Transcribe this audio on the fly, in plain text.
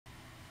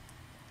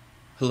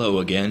Hello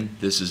again,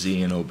 this is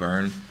Ian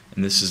O'Byrne,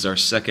 and this is our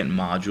second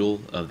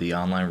module of the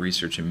Online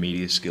Research and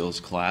Media Skills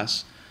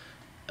class.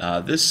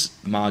 This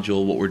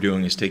module, what we're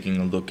doing is taking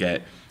a look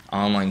at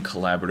online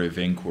collaborative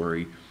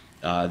inquiry.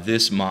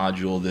 This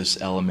module, this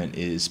element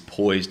is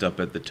poised up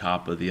at the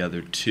top of the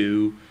other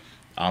two,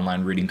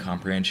 online reading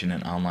comprehension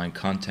and online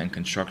content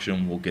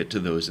construction. We'll get to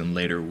those in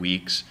later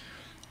weeks.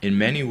 In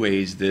many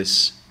ways,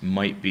 this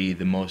might be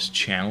the most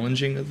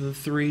challenging of the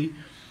three,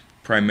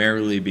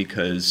 primarily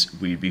because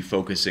we'd be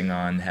focusing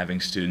on having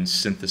students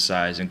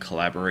synthesize and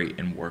collaborate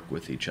and work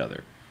with each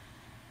other.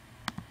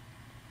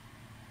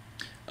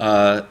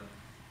 The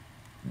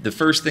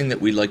first thing that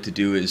we'd like to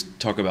do is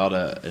talk about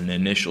an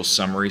initial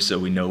summary so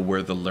we know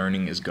where the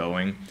learning is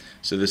going.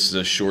 So this is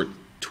a short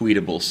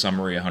tweetable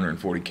summary,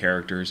 140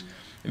 characters.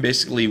 And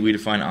basically we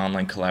define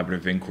online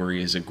collaborative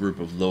inquiry as a group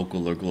of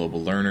local or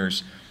global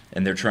learners,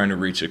 and they're trying to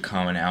reach a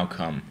common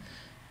outcome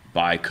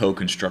by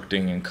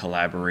co-constructing and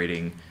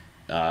collaborating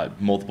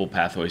multiple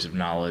pathways of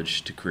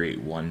knowledge to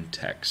create one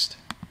text.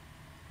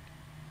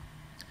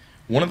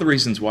 One of the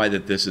reasons why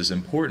this is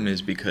important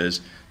is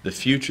because the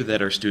future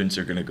that our students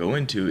are going to go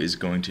into is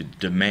going to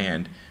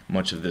demand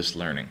much of this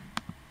learning.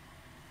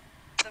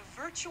 The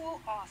virtual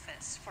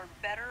office, for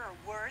better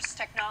or worse,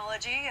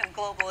 technology and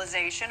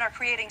globalization are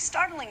creating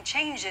startling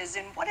changes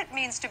in what it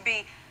means to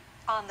be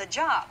on the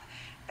job.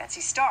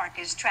 Betsy Stark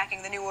is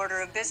tracking the new order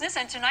of business,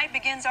 and tonight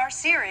begins our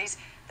series,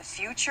 The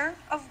Future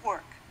of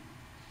Work.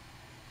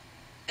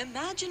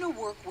 Imagine a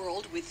work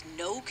world with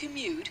no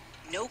commute,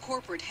 no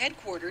corporate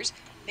headquarters,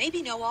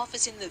 maybe no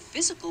office in the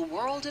physical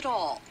world at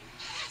all.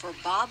 For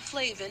Bob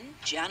Flavin,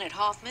 Janet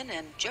Hoffman,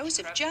 and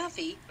Joseph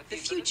Jaffe, the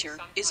future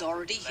is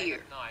already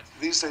here.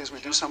 These days we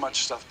do so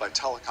much stuff by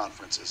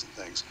teleconferences and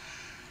things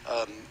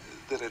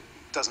that it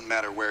doesn't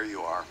matter where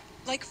you are.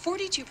 Like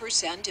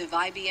 42% of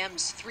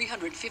IBM's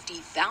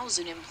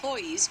 350,000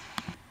 employees.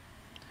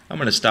 I'm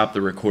going to stop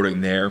the recording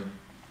there.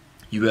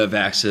 You have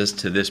access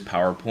to this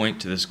PowerPoint,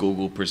 to this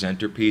Google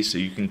Presenter piece, so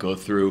you can go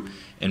through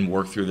and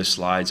work through the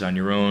slides on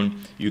your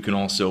own. You can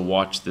also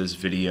watch this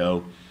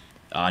video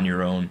on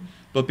your own.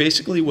 But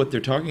basically what they're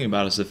talking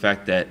about is the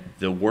fact that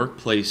the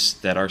workplace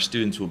that our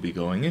students will be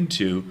going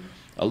into,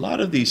 a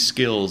lot of these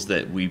skills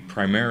that we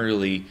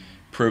primarily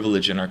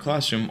privilege in our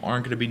classroom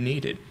aren't going to be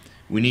needed.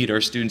 We need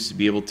our students to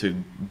be able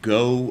to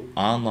go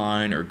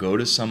online or go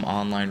to some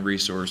online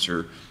resource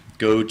or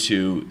go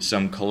to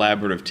some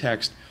collaborative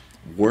text,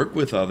 work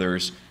with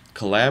others,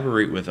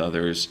 collaborate with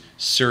others,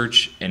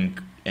 search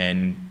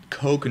and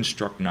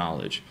co-construct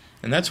knowledge.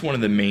 And that's one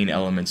of the main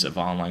elements of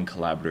online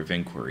collaborative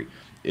inquiry,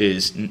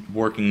 is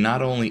working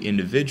not only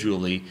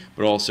individually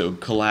but also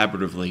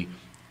collaboratively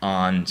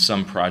on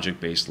some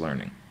project-based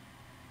learning.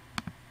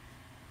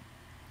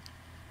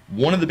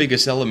 One of the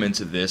biggest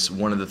elements of this,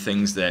 one of the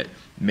things that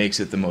makes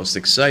it the most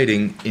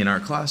exciting in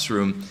our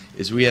classroom,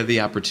 is we have the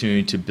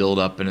opportunity to build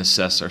up and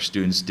assess our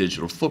students'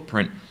 digital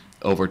footprint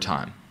over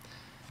time.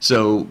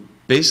 So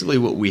basically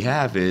what we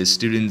have is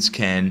students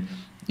can,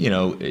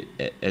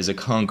 as a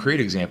concrete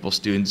example,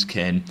 students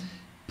can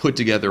put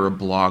together a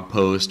blog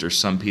post or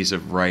some piece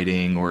of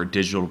writing or a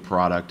digital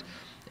product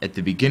at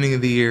the beginning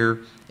of the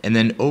year, and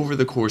then over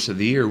the course of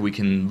the year we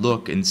can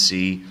look and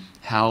see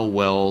how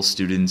well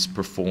students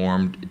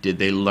performed, did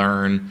they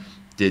learn,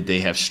 did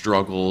they have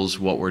struggles,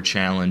 what were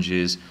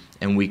challenges,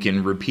 and we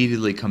can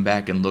repeatedly come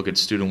back and look at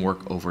student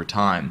work over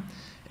time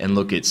and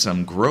look at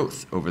some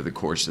growth over the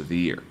course of the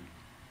year.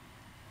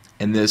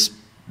 And this,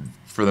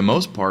 for the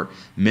most part,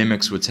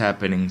 mimics what's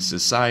happening in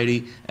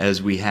society,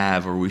 as we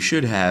have, or we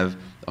should have,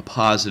 a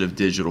positive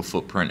digital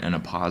footprint and a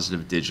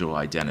positive digital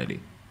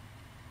identity.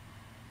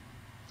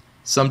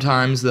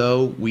 Sometimes,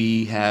 though,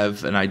 we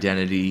have an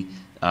identity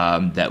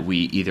that we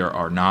either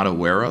are not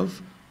aware of,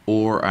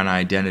 or an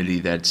identity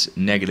that's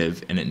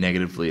negative and it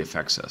negatively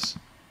affects us.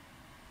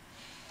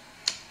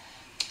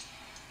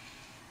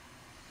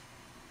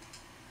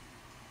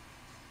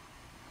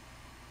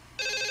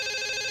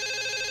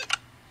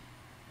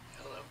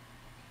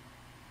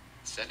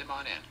 Send him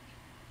on in.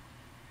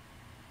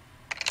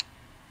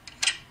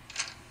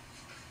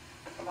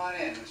 Come on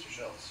in, Mr.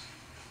 Schultz.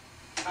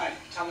 Hi,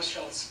 Thomas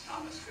Schultz.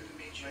 Thomas, good to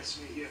meet you. Nice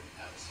to meet you.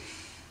 Have a seat.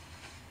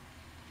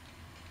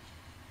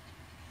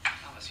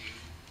 Thomas, you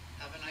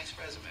have a nice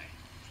resume.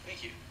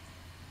 Thank you.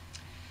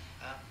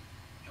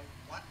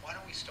 Why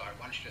don't we start?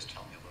 Why don't you just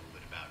tell me a little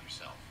bit about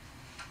yourself?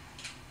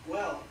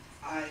 Well,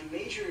 I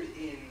majored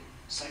in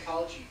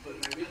psychology, but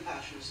my real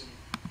passion is in...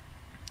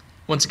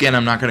 Once again,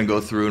 I'm not going to go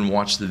through and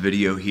watch the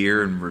video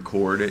here and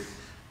record it,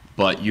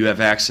 but you have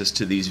access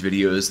to these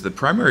videos. The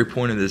primary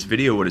point of this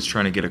video, what it's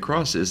trying to get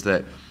across, is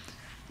that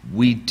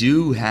we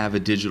do have a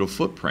digital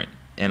footprint,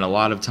 and a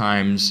lot of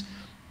times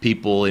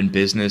people in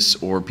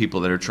business or people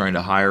that are trying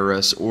to hire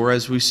us, or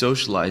as we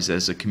socialize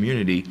as a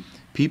community,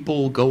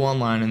 people go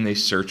online and they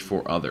search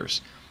for others.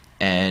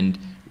 And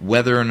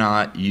whether or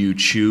not you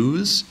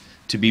choose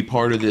to be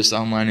part of this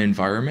online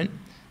environment,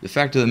 the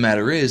fact of the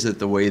matter is that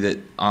the way that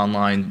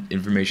online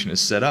information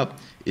is set up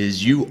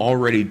is you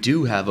already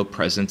do have a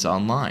presence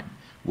online.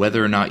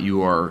 Whether or not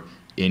you are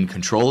in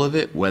control of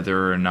it,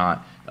 whether or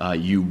not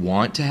you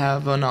want to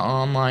have an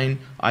online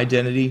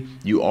identity.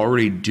 You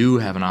already do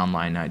have an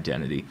online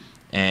identity,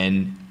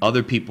 and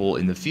other people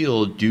in the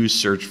field do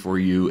search for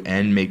you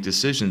and make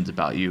decisions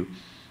about you.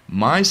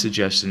 My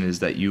suggestion is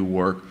that you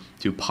work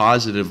to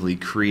positively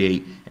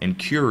create and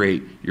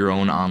curate your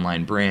own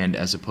online brand,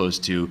 as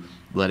opposed to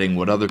letting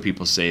what other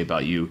people say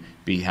about you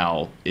be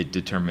how it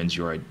determines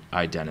your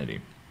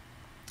identity.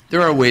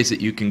 There are ways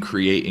that you can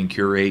create and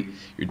curate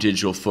your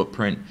digital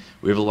footprint.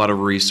 We have a lot of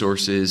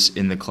resources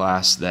in the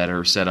class that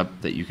are set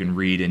up that you can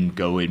read and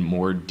go in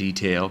more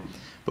detail.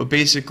 But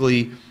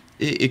basically,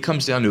 it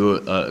comes down to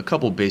a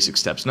couple basic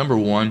steps. Number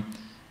one,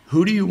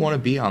 who do you want to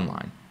be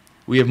online?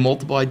 We have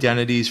multiple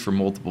identities for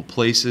multiple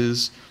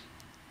places.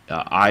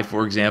 I,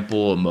 for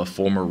example, am a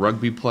former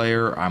rugby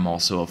player. I'm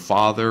also a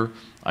father.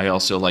 I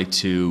also like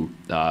to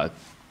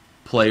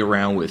play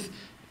around with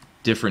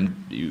different,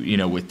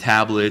 with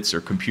tablets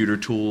or computer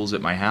tools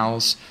at my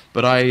house.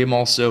 But I am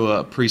also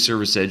a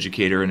pre-service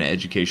educator and an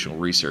educational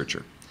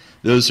researcher.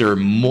 Those are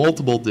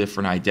multiple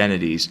different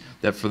identities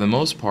that, for the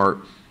most part,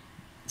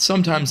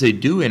 sometimes they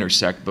do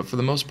intersect, but for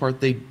the most part,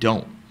 they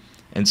don't.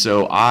 And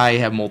so I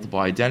have multiple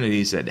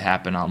identities that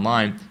happen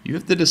online. You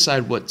have to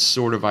decide what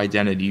sort of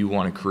identity you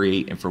want to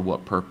create and for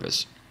what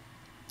purpose.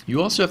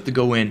 You also have to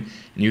go in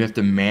and you have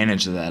to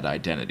manage that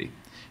identity.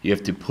 You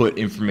have to put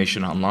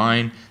information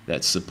online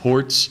that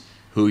supports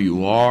who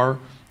you are.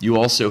 You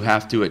also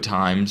have to, at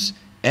times,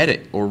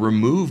 edit or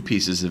remove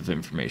pieces of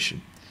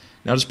information.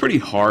 Now, it's pretty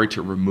hard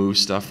to remove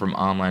stuff from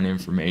online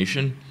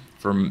information,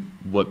 from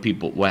what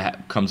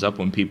comes up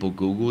when people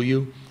Google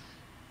you.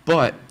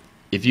 But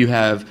if you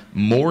have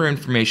more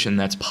information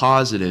that's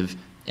positive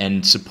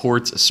and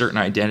supports a certain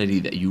identity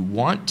that you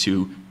want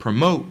to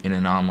promote in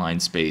an online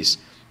space,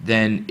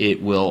 then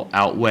it will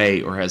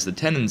outweigh, or has the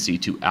tendency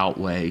to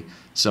outweigh,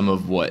 some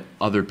of what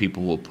other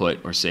people will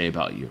put or say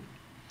about you.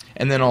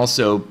 And then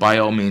also, by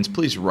all means,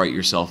 please write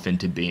yourself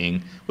into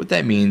being. What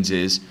that means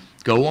is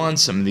go on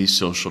some of these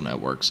social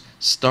networks,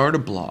 start a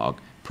blog,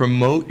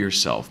 promote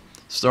yourself.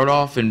 Start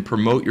off and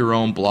promote your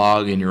own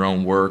blog and your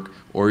own work,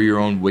 or your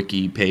own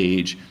wiki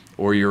page,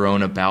 or your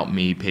own About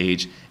Me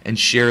page, and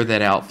share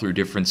that out through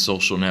different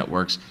social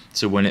networks,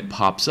 so when it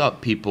pops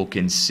up, people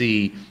can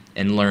see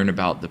and learn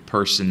about the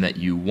person that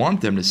you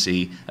want them to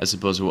see, as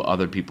opposed to what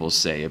other people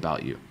say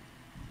about you.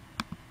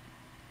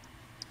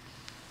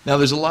 Now,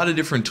 there's a lot of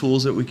different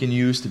tools that we can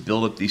use to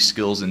build up these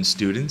skills in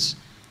students.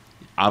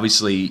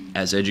 Obviously,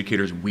 as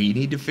educators, we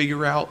need to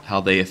figure out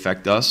how they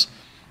affect us,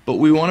 but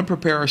we want to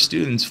prepare our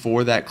students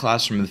for that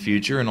classroom of the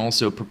future, and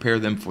also prepare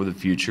them for the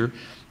future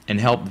and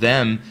help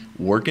them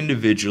work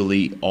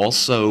individually,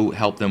 also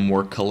help them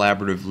work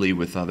collaboratively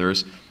with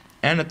others,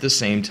 and at the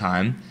same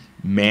time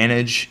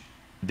manage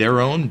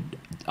their own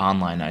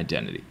online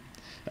identity.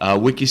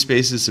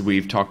 Wikispaces, that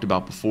we've talked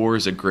about before,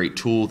 is a great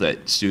tool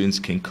that students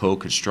can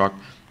co-construct.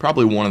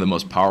 Probably one of the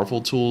most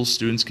powerful tools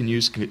students can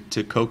use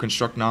to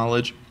co-construct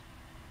knowledge.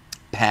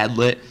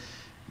 Padlet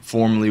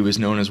formerly was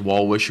known as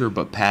Wallwisher,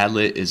 but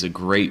Padlet is a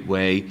great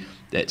way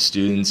that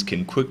students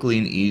can quickly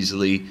and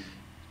easily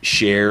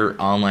share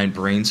online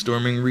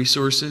brainstorming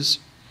resources.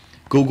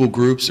 Google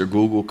Groups, or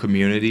Google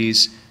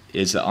Communities,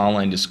 is an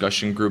online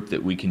discussion group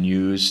that we can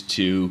use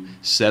to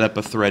set up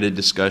a threaded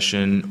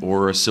discussion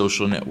or a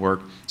social network,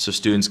 so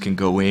students can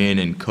go in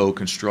and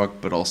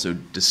co-construct but also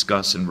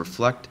discuss and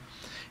reflect.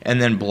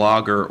 And then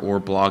Blogger, or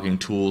blogging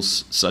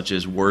tools such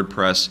as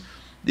WordPress.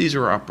 These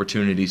are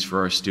opportunities for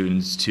our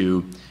students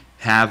to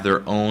have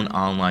their own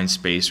online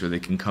space where they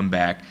can come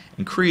back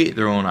and create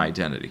their own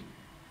identity.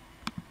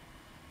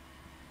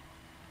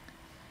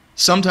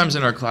 Sometimes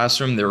in our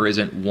classroom there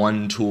isn't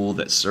one tool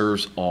that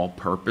serves all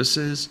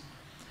purposes,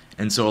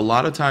 and so a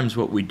lot of times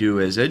what we do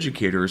as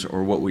educators,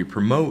 or what we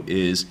promote,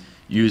 is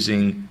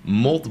using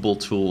multiple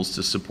tools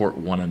to support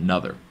one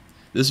another.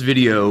 This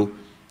video,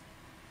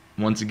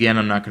 once again,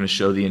 I'm not going to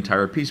show the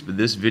entire piece, but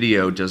this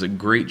video does a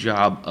great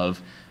job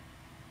of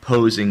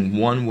posing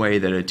one way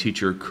that a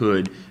teacher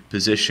could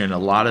position a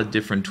lot of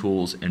different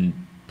tools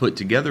and put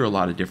together a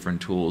lot of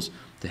different tools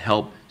to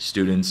help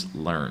students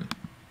learn.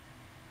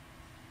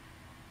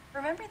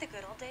 Remember the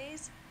good old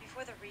days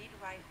before the Read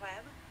Write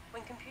Web,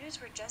 when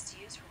computers were just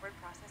used for word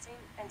processing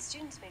and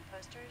students made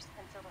posters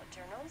and filled out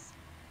journals?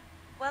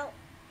 Well,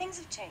 things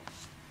have changed.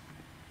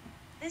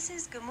 This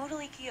is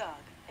Gumudali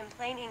Kiog in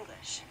plain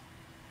English.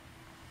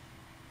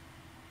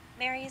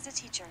 Mary is a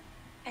teacher,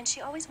 and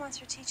she always wants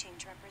her teaching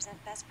to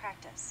represent best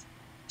practice.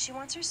 She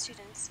wants her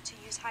students to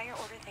use higher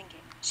order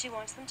thinking. She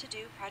wants them to do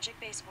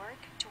project-based work,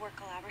 to work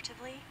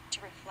collaboratively, to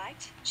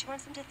reflect. She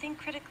wants them to think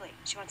critically.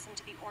 She wants them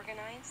to be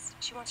organized.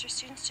 She wants her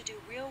students to do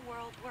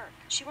real-world work.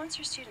 She wants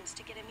her students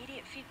to get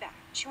immediate feedback.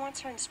 She wants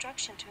her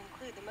instruction to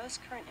include the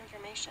most current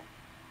information.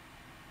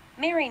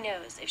 Mary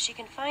knows if she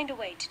can find a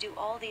way to do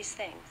all these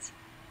things,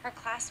 her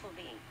class will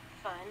be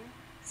fun,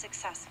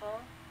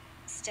 successful,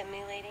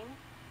 stimulating,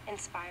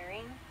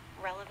 inspiring,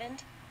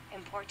 relevant,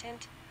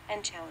 important,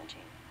 and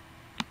challenging.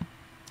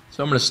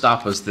 So I'm going to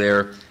stop us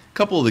there. A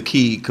couple of the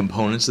key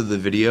components of the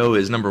video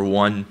is, number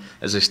one,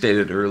 as I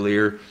stated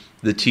earlier,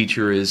 the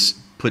teacher is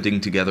putting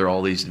together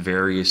all these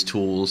various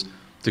tools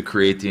to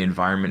create the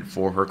environment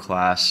for her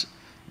class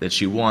that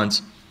she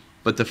wants,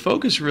 but the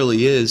focus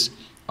really is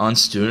on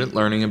student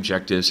learning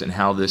objectives and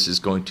how this is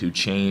going to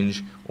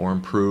change or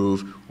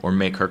improve or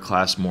make her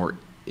class more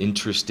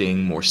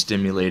interesting, more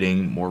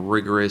stimulating, more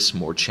rigorous,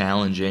 more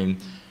challenging.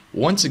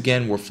 Once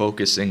again, we're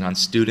focusing on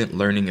student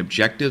learning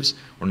objectives.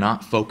 We're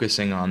not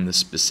focusing on the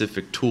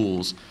specific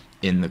tools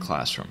in the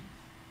classroom.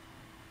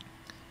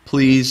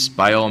 Please,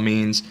 by all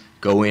means,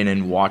 go in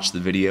and watch the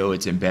video.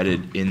 It's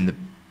embedded in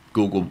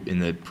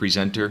the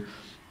presenter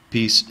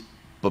piece.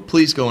 But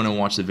please go in and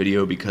watch the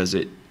video because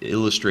it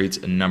illustrates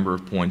a number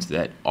of points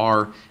that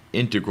are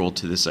integral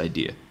to this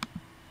idea.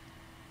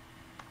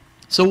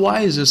 So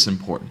why is this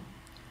important?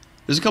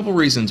 There's a couple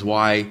reasons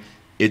why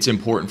it's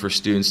important for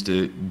students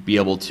to be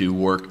able to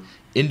work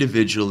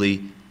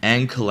individually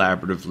and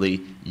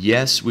collaboratively.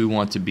 Yes, we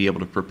want to be able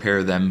to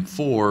prepare them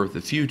for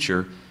the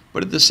future,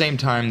 but at the same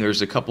time,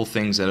 there's a couple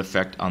things that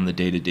affect on the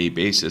day-to-day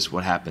basis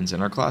what happens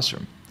in our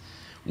classroom.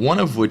 One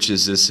of which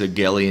is this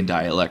Hegelian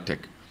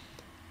dialectic.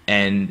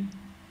 And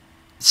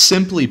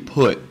simply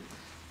put,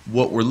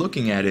 what we're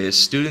looking at is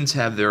students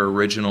have their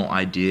original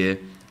idea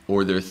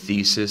or their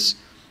thesis,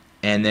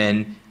 and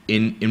then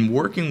in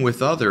working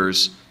with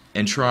others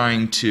and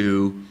trying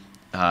to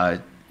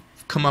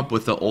come up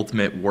with the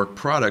ultimate work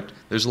product,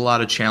 there's a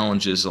lot of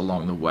challenges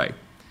along the way.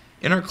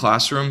 In our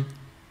classroom,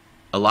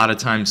 a lot of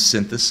times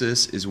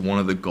synthesis is one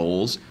of the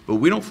goals, but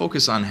we don't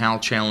focus on how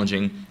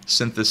challenging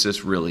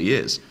synthesis really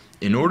is.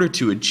 In order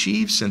to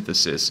achieve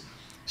synthesis,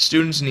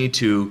 students need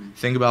to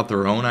think about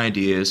their own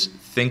ideas,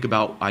 think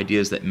about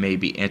ideas that may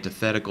be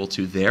antithetical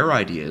to their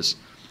ideas,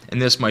 and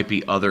this might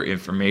be other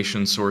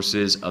information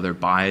sources, other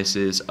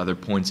biases, other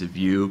points of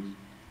view.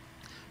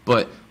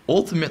 But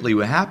ultimately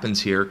what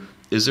happens here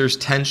is there's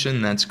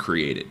tension that's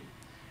created,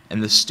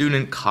 and the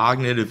student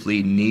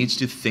cognitively needs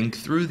to think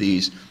through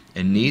these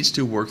and needs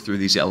to work through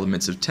these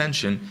elements of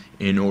tension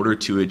in order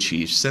to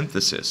achieve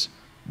synthesis.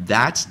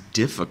 That's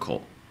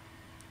difficult.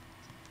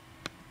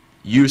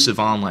 Use of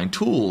online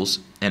tools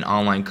and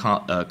online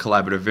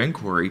collaborative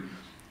inquiry,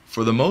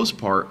 for the most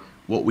part,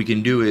 what we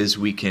can do is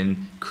we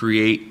can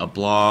create a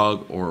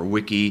blog or a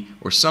wiki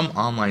or some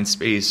online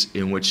space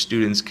in which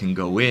students can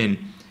go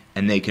in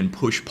and they can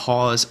push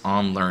pause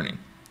on learning.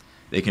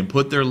 They can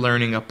put their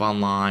learning up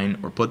online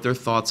or put their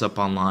thoughts up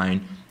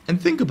online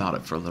and think about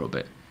it for a little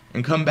bit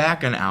and come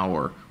back an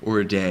hour or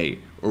a day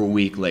or a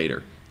week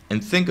later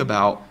and think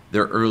about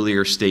their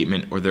earlier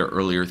statement or their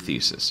earlier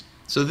thesis.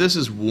 So this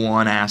is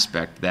one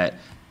aspect that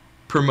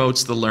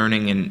promotes the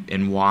learning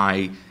and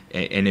why,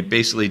 and it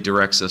basically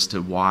directs us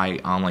to why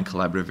online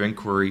collaborative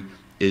inquiry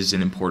is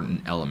an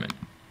important element.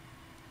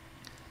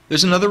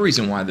 There's another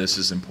reason why this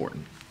is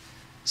important.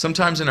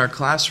 Sometimes in our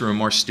classroom,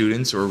 our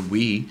students or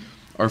we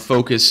are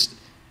focused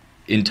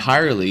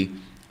entirely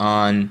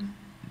on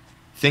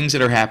things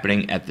that are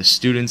happening at the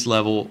students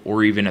level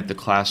or even at the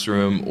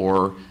classroom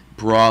or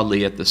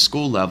broadly at the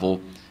school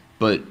level,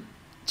 but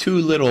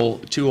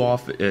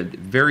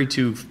very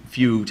too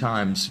few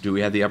times do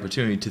we have the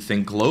opportunity to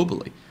think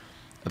globally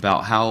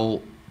about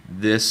how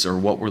this or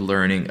what we're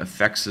learning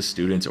affects the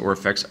students or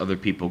affects other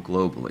people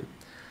globally.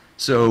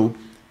 So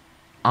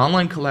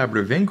online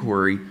collaborative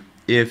inquiry,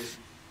 if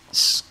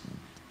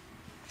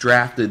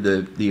drafted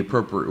the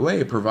appropriate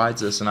way,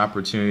 provides us an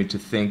opportunity to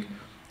think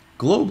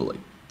globally,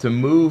 to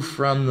move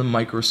from the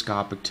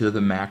microscopic to the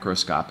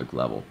macroscopic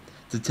level,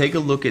 to take a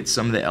look at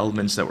some of the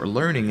elements that we're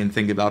learning and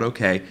think about,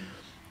 okay,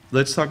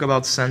 let's talk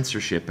about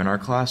censorship in our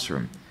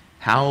classroom.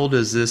 How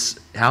is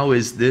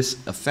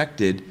this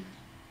affected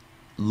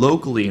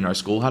locally in our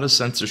school? How does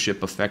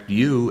censorship affect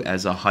you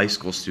as a high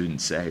school student,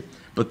 say?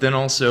 But then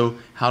also,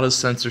 how does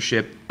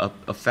censorship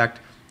affect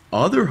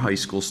other high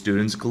school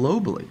students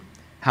globally?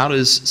 How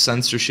does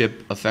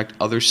censorship affect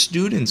other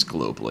students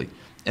globally?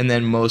 And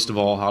then most of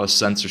all, how does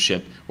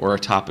censorship or a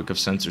topic of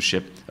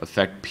censorship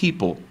affect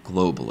people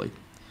globally?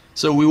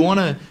 So we want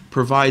to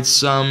provide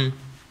some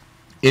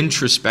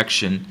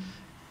introspection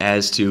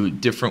as to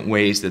different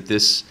ways that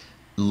this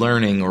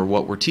learning or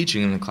what we're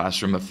teaching in the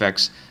classroom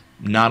affects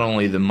not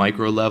only the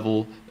micro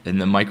level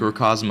and the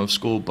microcosm of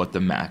school, but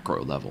the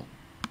macro level.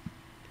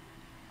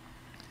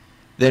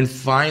 Then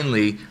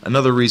finally,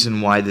 another reason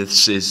why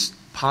this is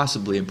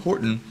possibly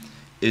important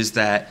is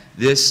that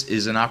this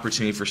is an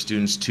opportunity for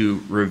students to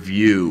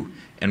review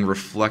and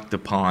reflect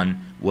upon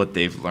what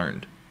they've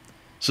learned.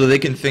 So they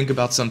can think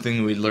about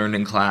something we learned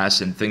in class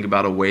and think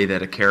about a way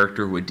that a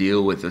character would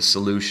deal with a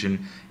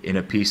solution in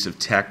a piece of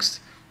text.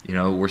 You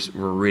know, we're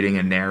reading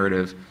a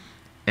narrative,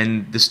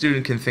 and the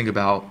student can think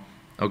about,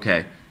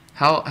 okay,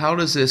 how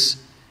does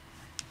this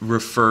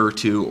refer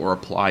to or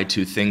apply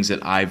to things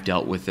that I've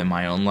dealt with in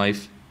my own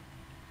life?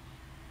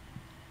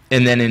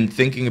 And then in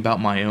thinking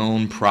about my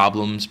own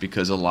problems,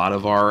 because a lot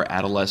of our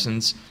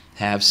adolescents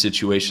have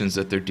situations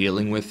that they're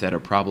dealing with that are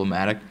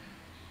problematic,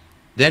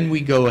 then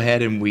we go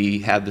ahead and we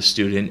have the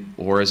student,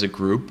 or as a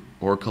group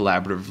or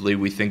collaboratively,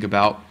 we think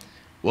about,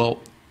 well,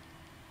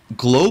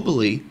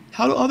 globally,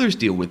 how do others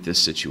deal with this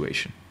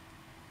situation?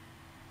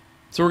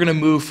 So we're going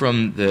to move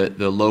from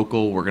the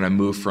local, we're going to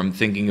move from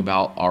thinking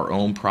about our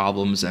own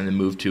problems and then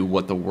move to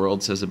what the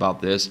world says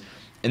about this,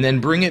 and then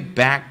bring it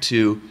back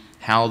to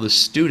how the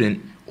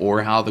student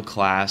or how the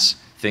class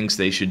thinks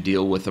they should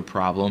deal with a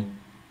problem,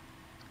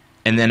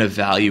 and then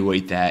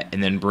evaluate that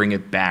and then bring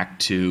it back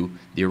to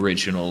the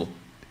original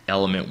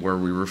element where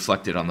we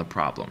reflected on the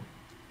problem.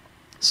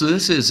 So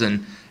this is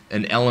an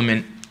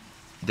element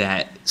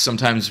that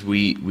sometimes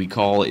we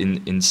call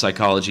in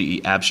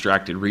psychology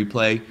abstracted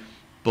replay,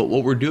 but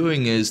what we're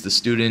doing is the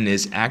student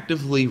is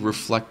actively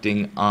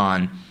reflecting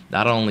on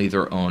not only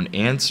their own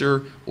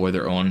answer or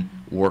their own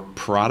work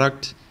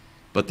product,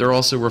 but they're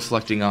also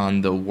reflecting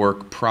on the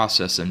work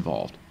process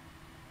involved.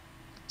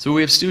 So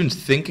we have students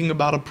thinking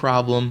about a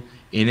problem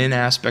in an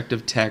aspect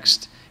of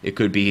text. It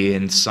could be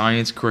in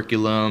science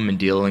curriculum and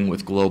dealing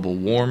with global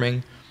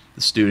warming.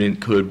 The student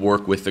could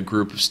work with a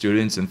group of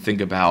students and think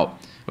about,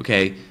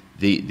 okay,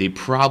 the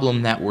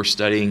problem that we're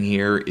studying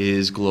here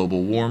is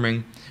global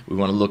warming. We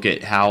want to look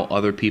at how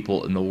other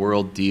people in the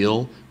world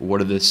deal,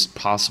 what are the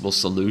possible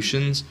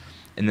solutions,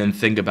 and then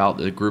think about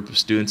the group of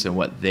students and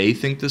what they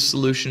think the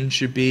solution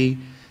should be.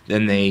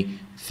 Then they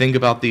think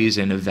about these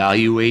and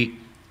evaluate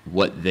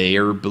what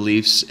their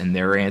beliefs and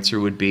their answer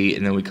would be,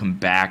 and then we come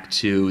back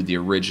to the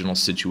original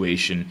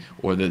situation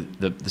or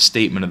the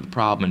statement of the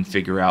problem and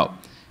figure out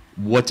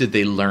what did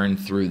they learn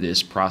through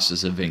this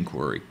process of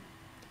inquiry.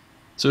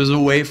 So it's a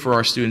way for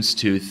our students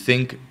to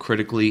think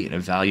critically and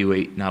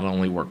evaluate not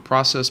only work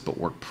process but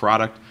work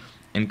product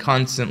and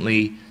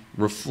constantly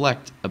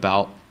reflect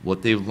about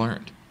what they've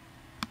learned.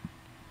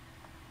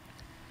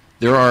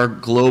 There are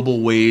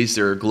global ways,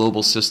 there are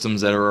global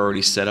systems that are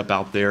already set up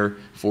out there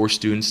for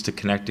students to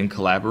connect and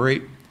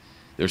collaborate.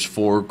 There's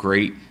 4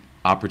 great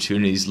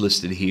opportunities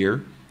listed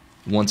here.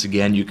 Once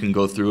again, you can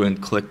go through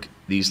and click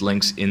these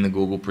links in the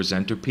Google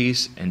Presenter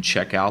piece and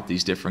check out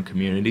these different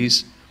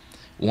communities.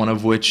 One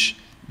of which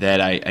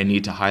that I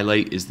need to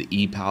highlight is the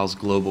EPALS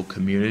Global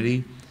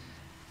Community.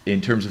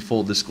 In terms of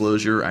full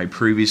disclosure, I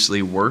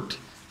previously worked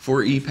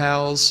for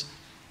EPALS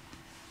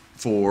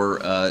for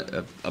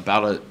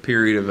about a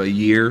period of a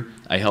year.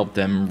 I helped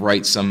them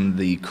write some of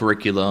the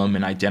curriculum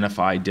and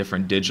identify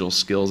different digital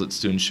skills that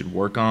students should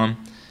work on.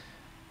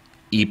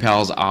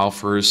 EPALS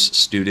offers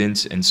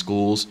students and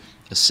schools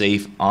a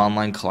safe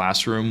online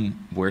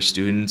classroom where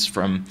students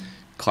from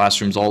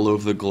classrooms all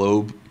over the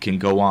globe can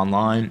go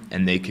online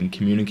and they can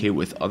communicate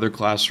with other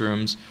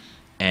classrooms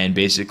and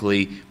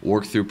basically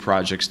work through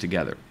projects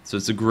together. So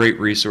it's a great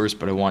resource,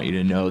 but I want you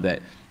to know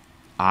that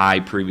I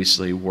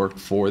previously worked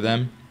for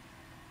them.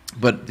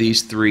 But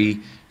these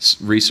 3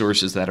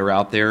 resources that are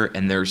out there,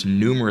 and there's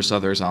numerous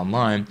others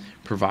online,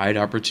 provide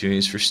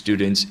opportunities for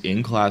students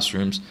in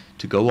classrooms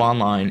to go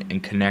online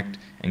and connect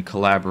and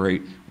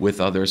collaborate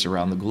with others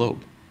around the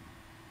globe.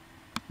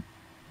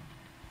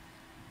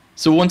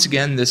 So once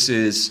again, this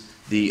is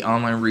the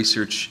online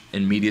research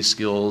and media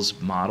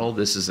skills model.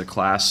 This is a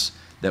class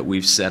that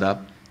we've set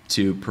up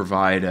to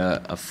provide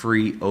a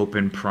free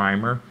open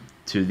primer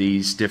to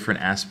these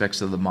different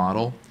aspects of the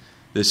model.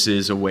 This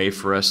is a way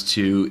for us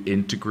to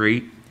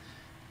integrate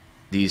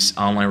these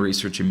online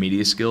research and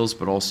media skills,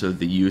 but also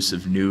the use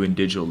of new and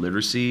digital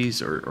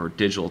literacies or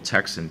digital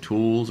texts and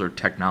tools or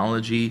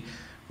technology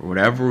or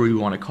whatever we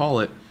want to call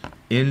it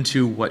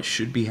into what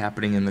should be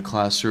happening in the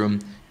classroom,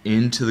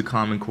 into the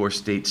Common Core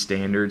state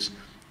standards,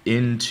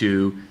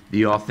 into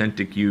the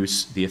authentic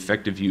use, the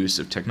effective use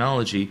of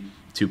technology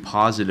to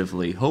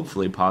positively,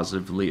 hopefully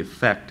positively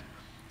affect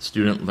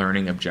student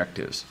learning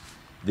objectives.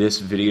 This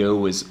video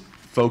was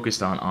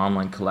focused on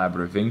online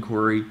collaborative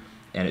inquiry,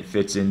 and it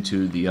fits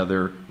into the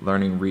other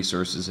learning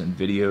resources and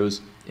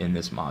videos in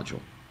this module.